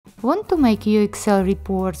Want to make your Excel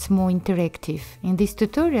reports more interactive? In this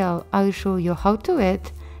tutorial, I'll show you how to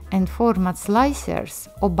add and format slicers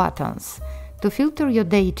or buttons to filter your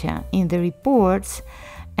data in the reports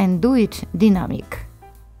and do it dynamic.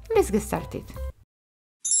 Let's get started.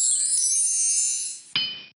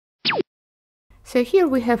 So here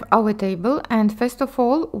we have our table, and first of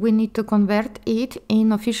all we need to convert it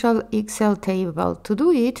in official Excel table. To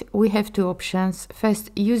do it, we have two options.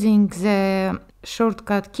 First, using the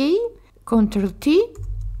shortcut key Ctrl+T,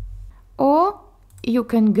 or you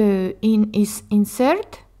can go in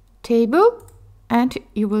Insert, Table, and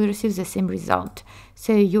you will receive the same result.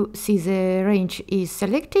 So you see the range is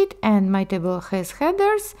selected and my table has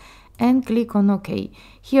headers, and click on OK.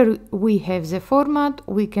 Here we have the format.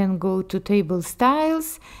 We can go to Table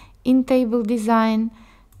Styles, in Table Design,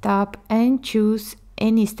 tab and choose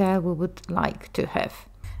any style we would like to have.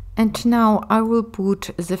 And now I will put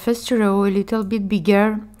the first row a little bit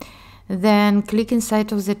bigger. Then click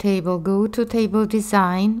inside of the table, go to Table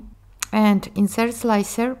Design and Insert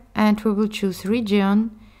Slicer, and we will choose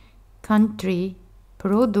Region, Country,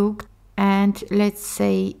 Product, and let's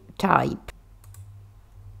say Type.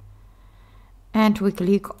 And we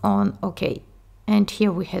click on OK. And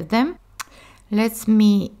here we have them. Let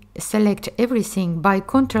me select everything by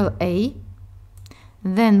Ctrl+A,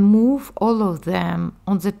 then move all of them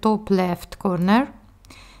on the top left corner.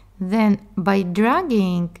 Then by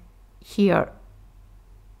dragging here,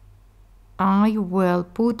 I will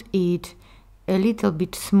put it a little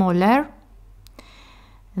bit smaller.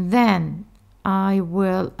 Then I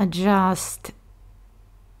will adjust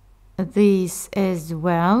this as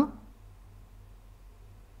well.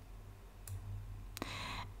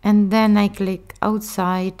 And then I click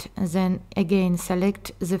outside, then again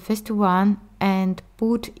select the first one and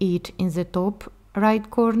put it in the top right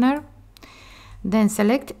corner. Then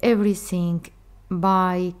select everything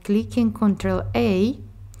by clicking Ctrl+A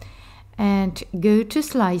and go to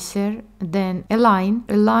Slicer, then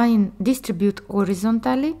Align, distribute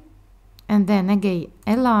horizontally, and then again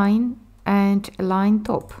Align and Align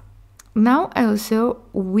top. Now also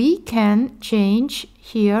we can change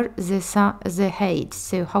here the height.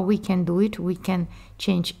 So how we can do it? We can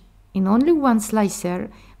change in only one slicer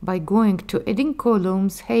by going to adding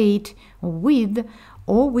columns, height, width,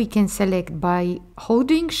 or we can select by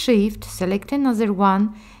holding Shift, select another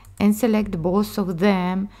one and select both of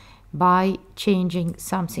them by changing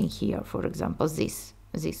something here, for example this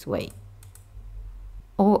way.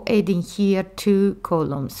 Or adding here two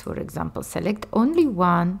columns, for example, select only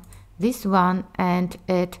one, this one, and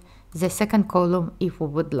add the second column if we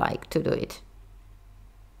would like to do it.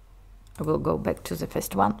 I will go back to the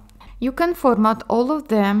first one. You can format all of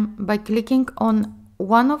them by clicking on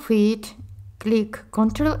one of it, click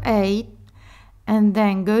Ctrl+A, and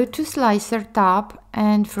then go to Slicer tab,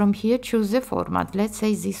 and from here choose the format. Let's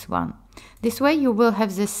say this one. This way you will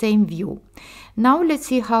have the same view. Now let's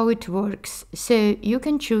see how it works. So you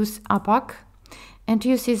can choose APAC, and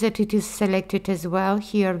you see that it is selected as well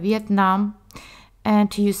here, Vietnam,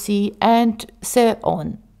 and you see, and so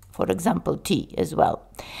on, for example T as well.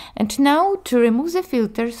 And now to remove the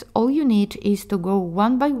filters, all you need is to go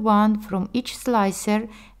one by one from each slicer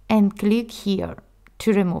and click here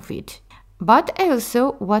to remove it. But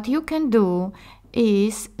also what you can do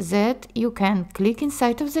is that you can click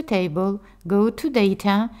inside of the table, go to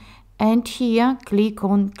Data, and here click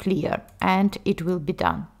on Clear, and it will be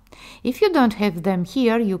done. If you don't have them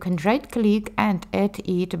here, you can right click and add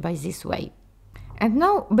it by this way. And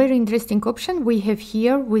now very interesting option we have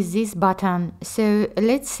here with this button. So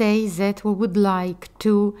let's say that we would like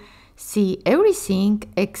to see everything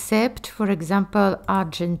except, for example,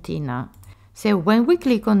 Argentina. So when we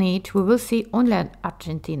click on it, we will see only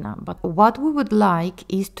Argentina, but what we would like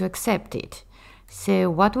is to accept it.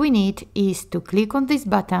 So what we need is to click on this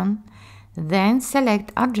button, then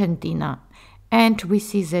select Argentina, and we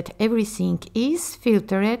see that everything is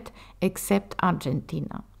filtered except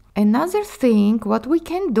Argentina. Another thing what we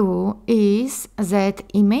can do is that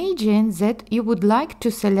imagine that you would like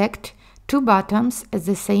to select two buttons at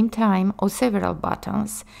the same time or several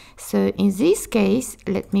buttons. So in this case,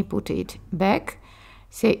 let me put it back.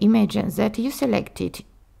 So imagine that you selected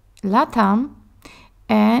LATAM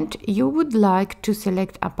and you would like to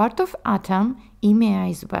select a part of ATAM, EMEA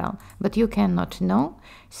as well, but you cannot know.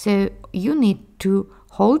 So you need to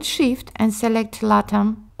hold Shift and select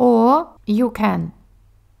LATAM, or you can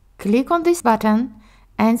click on this button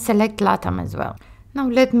and select LATAM as well. Now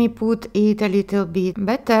let me put it a little bit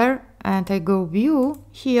better, and I go View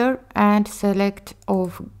here and select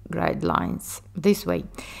Off Grid Lines this way.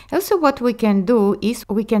 Also what we can do is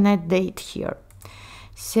we can add date here.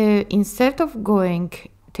 So instead of going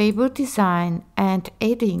table design and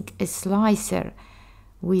adding a slicer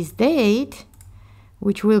with date,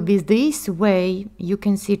 which will be this way, you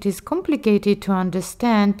can see it is complicated to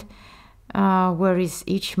understand where is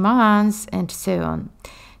each month and so on.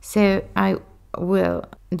 So I will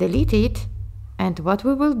delete it, and what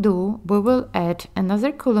we will do, we will add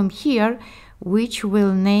another column here which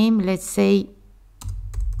will name, let's say,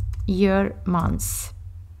 year months.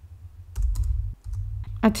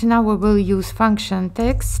 And now we will use function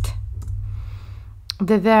text.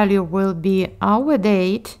 The value will be our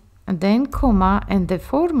date, and then comma, and the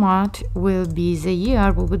format will be the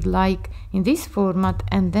year we would like in this format,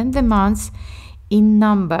 and then the months in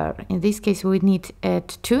number. In this case we need add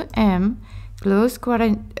 2m, close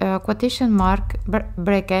quotation mark,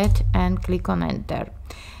 bracket, and click on enter.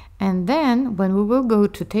 And then when we will go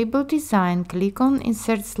to table design, click on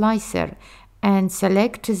insert slicer and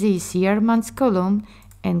select this year months column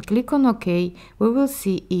and click on OK, we will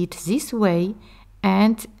see it this way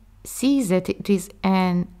and see that it is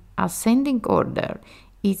an ascending order.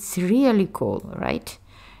 It's really cool, right?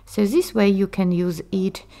 So this way you can use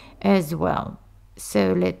it as well.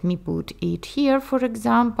 So let me put it here, for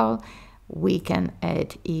example. We can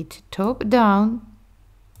add it top down,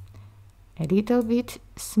 a little bit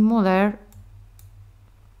smaller.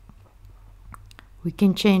 We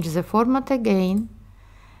can change the format again,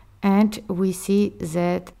 and we see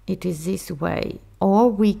that it is this way. Or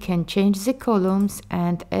we can change the columns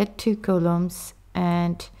and add 2 columns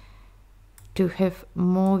and to have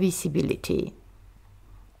more visibility,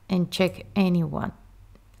 and check any one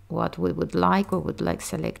what we would like. We would like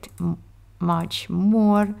select much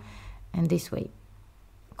more, and this way.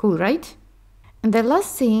 Cool, right? And the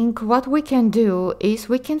last thing what we can do is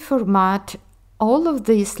we can format all of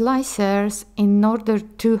these slicers in order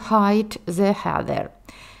to hide the header.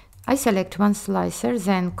 I select one slicer,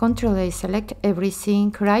 then Ctrl+A, select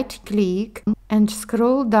everything, right click and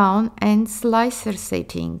scroll down and slicer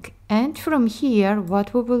setting. And from here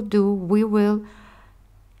what we will do, we will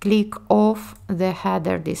click off the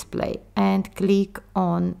header display and click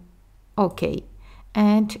on OK.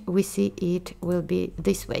 And we see it will be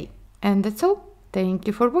this way. And that's all. Thank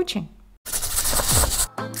you for watching.